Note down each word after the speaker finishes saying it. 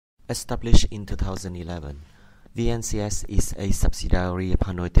Established in 2011, VNCS is a subsidiary of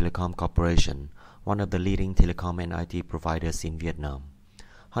Hanoi Telecom Corporation, one of the leading telecom and IT providers in Vietnam.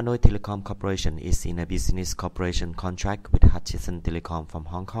 Hanoi Telecom Corporation is in a business cooperation contract with Hutchison Telecom from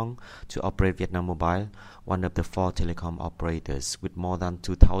Hong Kong to operate Vietnam Mobile, one of the 4 telecom operators with more than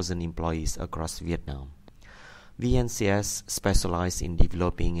 2,000 employees across Vietnam. VNCS specializes in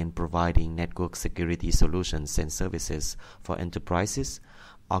developing and providing network security solutions and services for enterprises,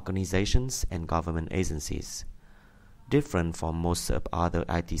 organizations, and government agencies. Different from most of other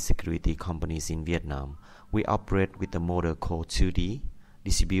IT security companies in Vietnam, we operate with a model called 2D,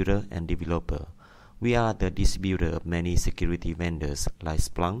 distributor and developer. We are the distributor of many security vendors like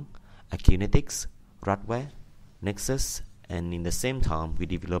Splunk, Acunetics, Radware, Nexus, and in the same time we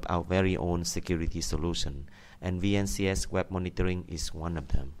develop our very own security solution, and VNCS Web Monitoring is one of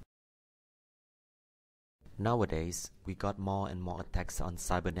them. Nowadays, we got more and more attacks on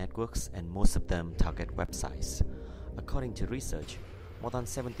cyber networks, and most of them target websites. According to research, more than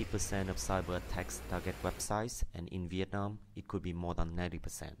 70% of cyber attacks target websites, and in Vietnam, it could be more than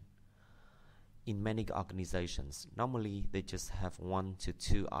 90%. In many organizations, normally they just have 1 to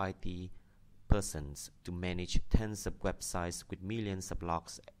 2 IT persons to manage tens of websites with millions of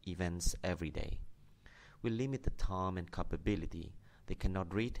logs events every day. With limited time and capability, they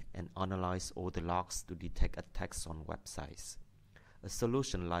cannot read and analyze all the logs to detect attacks on websites. A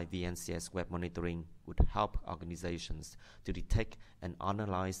solution like VNCS Web Monitoring would help organizations to detect and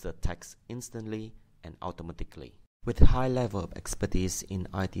analyze the attacks instantly and automatically. With high level of expertise in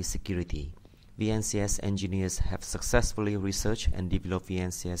IT security, VNCS engineers have successfully researched and developed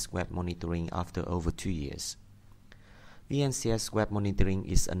VNCS Web Monitoring after over 2 years. VNCS Web Monitoring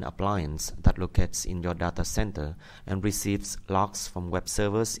is an appliance that locates in your data center and receives logs from web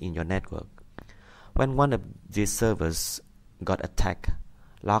servers in your network. When one of these servers got attacked,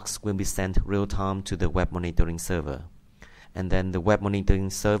 logs will be sent real-time to the web monitoring server, and then the web monitoring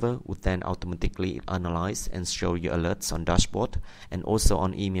server would then automatically analyze and show you alerts on dashboard and also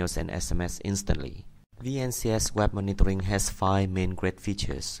on emails and SMS instantly. VNCS Web Monitoring has 5 main great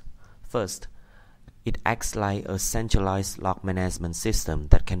features. First, it acts like a centralized log management system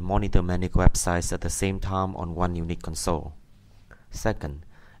that can monitor many websites at the same time on one unique console. Second,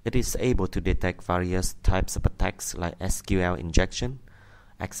 it is able to detect various types of attacks like SQL injection,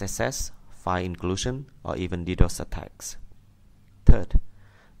 XSS, file inclusion, or even DDoS attacks. Third,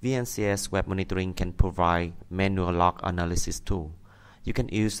 VNCS Web Monitoring can provide manual log analysis tool. You can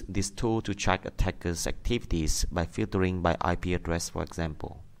use this tool to track attackers' activities by filtering by IP address, for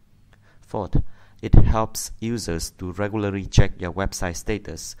example. Fourth, it helps users to regularly check their website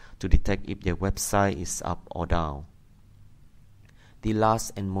status to detect if their website is up or down. The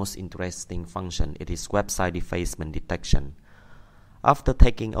last and most interesting function is website defacement detection. After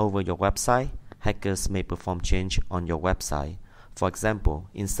taking over your website, hackers may perform change on your website, for example,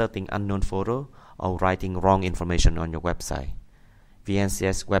 inserting unknown photo or writing wrong information on your website.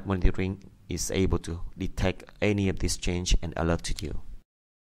 VNCS Web Monitoring is able to detect any of this change and alert to you.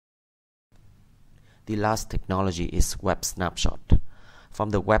 The last technology is Web Snapshot.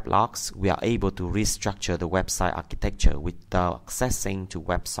 From the web logs, we are able to restructure the website architecture without accessing to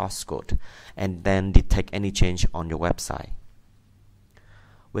web source code and then detect any change on your website.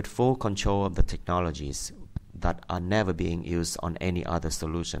 With full control of the technologies that are never being used on any other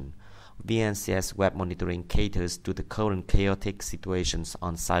solution, VNCS Web Monitoring caters to the current chaotic situations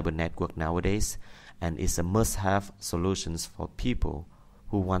on cyber network nowadays and is a must-have solution for people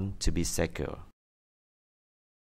who want to be secure.